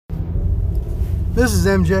This is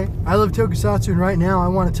MJ. I love Tokusatsu, and right now I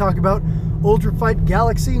want to talk about Ultra Fight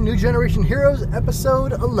Galaxy New Generation Heroes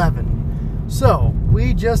Episode 11. So,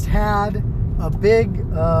 we just had a big,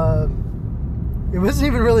 it wasn't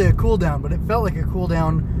even really a cooldown, but it felt like a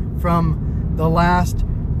cooldown from the last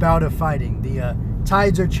bout of fighting. The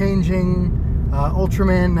tides are changing,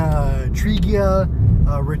 Ultraman Trigia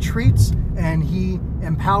retreats, and he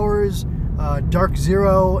empowers Dark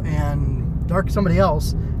Zero and Dark somebody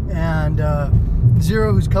else, and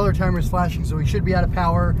Zero, whose color timer is flashing, so he should be out of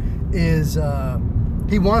power, is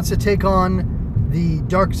he wants to take on the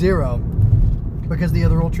Dark Zero because the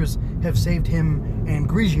other Ultras have saved him and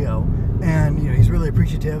Grigio, and he's really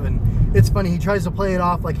appreciative. And it's funny, he tries to play it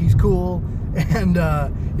off like he's cool, and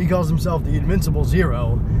he calls himself the Invincible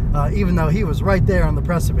Zero, even though he was right there on the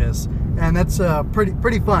precipice, and that's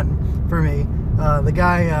pretty fun for me. The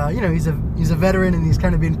guy, he's a veteran, and he's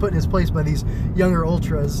kind of being put in his place by these younger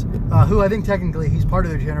Ultras, who I think technically he's part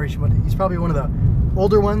of their generation, but he's probably one of the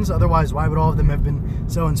older ones. Otherwise, why would all of them have been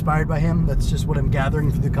so inspired by him? That's just what I'm gathering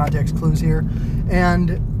through the context clues here. And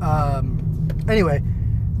anyway,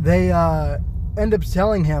 they end up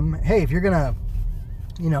telling him, hey, if you're gonna,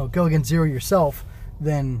 go against Zero yourself,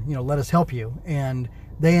 then, let us help you. And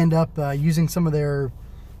they end up using some of their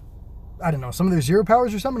Zero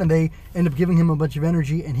powers or something, and they end up giving him a bunch of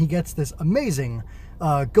energy, and he gets this amazing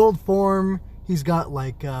gold form. He's got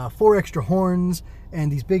like 4 extra horns and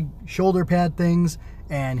these big shoulder pad things,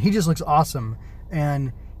 and he just looks awesome.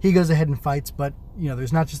 And he goes ahead and fights, but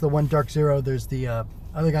there's not just the one Dark Zero, there's the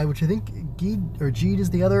other guy, which I think Geed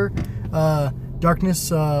is the other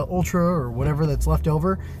Darkness Ultra or whatever that's left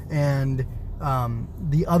over, and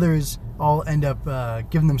the others all end up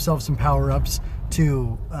giving themselves some power-ups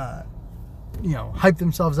to hype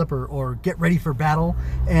themselves up or get ready for battle.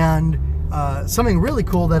 And something really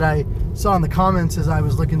cool that I saw in the comments as I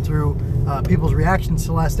was looking through people's reactions to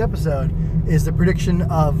the last episode is the prediction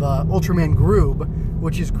of Ultraman Groob,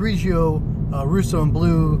 which is Grigio, Russo, and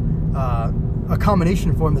Blue, a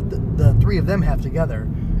combination form that the three of them have together.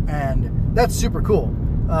 And that's super cool.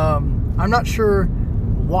 I'm not sure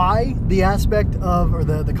why the aspect of, or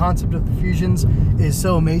the concept of the fusions is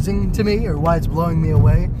so amazing to me, or why it's blowing me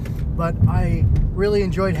away. But I really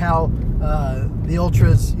enjoyed how the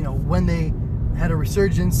Ultras, when they had a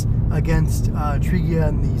resurgence against Trigia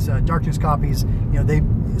and these Darkness copies, they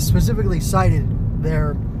specifically cited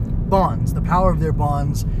their bonds, the power of their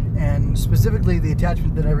bonds, and specifically the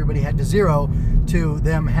attachment that everybody had to Zero, to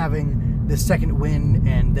them having this second wind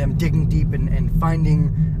and them digging deep and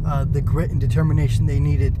finding the grit and determination they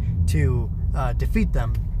needed to defeat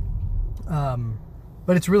them.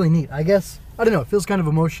 But it's really neat. I guess, I don't know, it feels kind of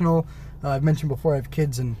emotional. I've mentioned before I have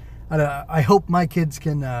kids, and I hope my kids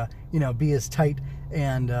can, be as tight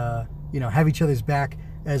and, have each other's back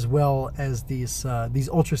as well as these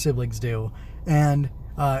Ultra siblings do. And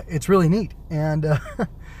it's really neat. And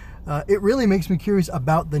it really makes me curious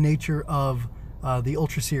about the nature of the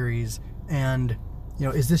Ultra series. And,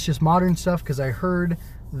 is this just modern stuff? Because I heard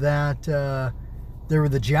that there were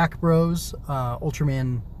the Jack Bros,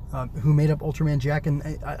 Ultraman, who made up Ultraman Jack, and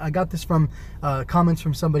I got this from comments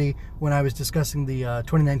from somebody when I was discussing the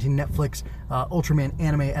 2019 Netflix Ultraman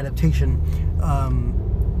anime adaptation.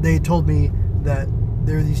 They told me that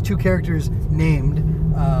there are these two characters named,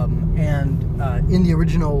 and in the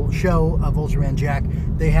original show of Ultraman Jack,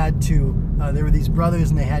 they had to, there were these brothers,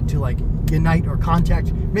 and they had to unite or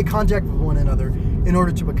make contact with one another in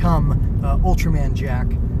order to become Ultraman Jack.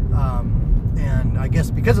 And I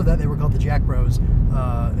guess because of that, they were called the Jack Bros.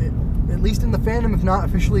 At least in the fandom, if not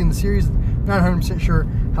officially in the series, not 100% sure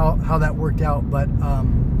how that worked out. But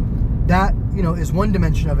that is one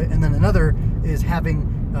dimension of it, and then another is having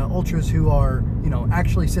Ultras who are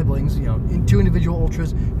actually siblings. Two individual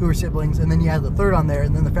Ultras who are siblings, and then you add the third on there,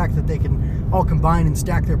 and then the fact that they can all combine and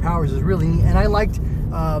stack their powers is really neat. And I liked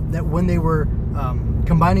that when they were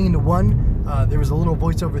combining into one. There was a little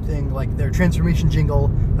voiceover thing, like their transformation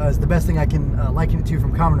jingle is the best thing I can liken it to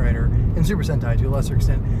from Kamen Rider and Super Sentai to a lesser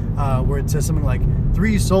extent, where it says something like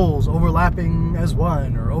 3 souls overlapping as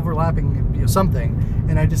one, or overlapping something.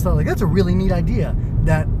 And I just thought that's a really neat idea,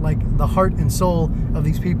 that the heart and soul of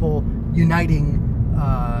these people uniting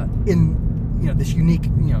in this unique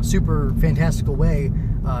super fantastical way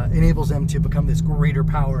enables them to become this greater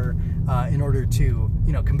power in order to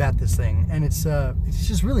combat this thing. And it's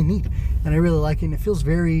just really neat, and I really like it, and it feels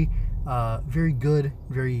very very good,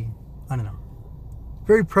 very, I don't know,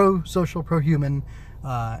 very pro-social, pro-human,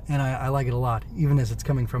 and I like it a lot, even as it's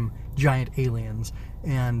coming from giant aliens.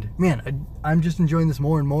 And man, I'm just enjoying this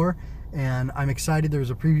more and more, and I'm excited. There was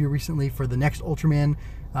a preview recently for the next Ultraman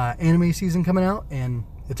anime season coming out, and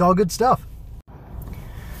it's all good stuff.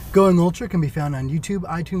 Going Ultra can be found on YouTube,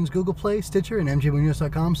 iTunes, Google Play, Stitcher, and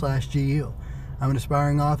mjmunoz.com/GU. I'm an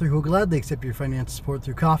aspiring author who will gladly accept your financial support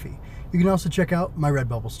through coffee. You can also check out my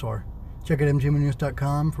Redbubble store. Check out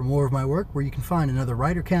mjmunoz.com for more of my work, where you can find another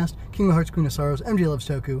writer cast, Kingdom Hearts Queen of Sorrows, MJ Loves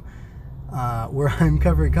Toku, where I'm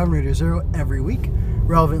covering Kamen Rider Zero every week.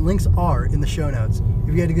 Relevant links are in the show notes.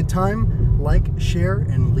 If you had a good time, like, share,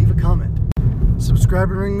 and leave a comment. Subscribe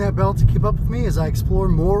and ring that bell to keep up with me as I explore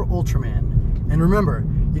more Ultraman. And remember,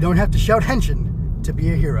 you don't have to shout Henshin to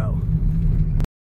be a hero.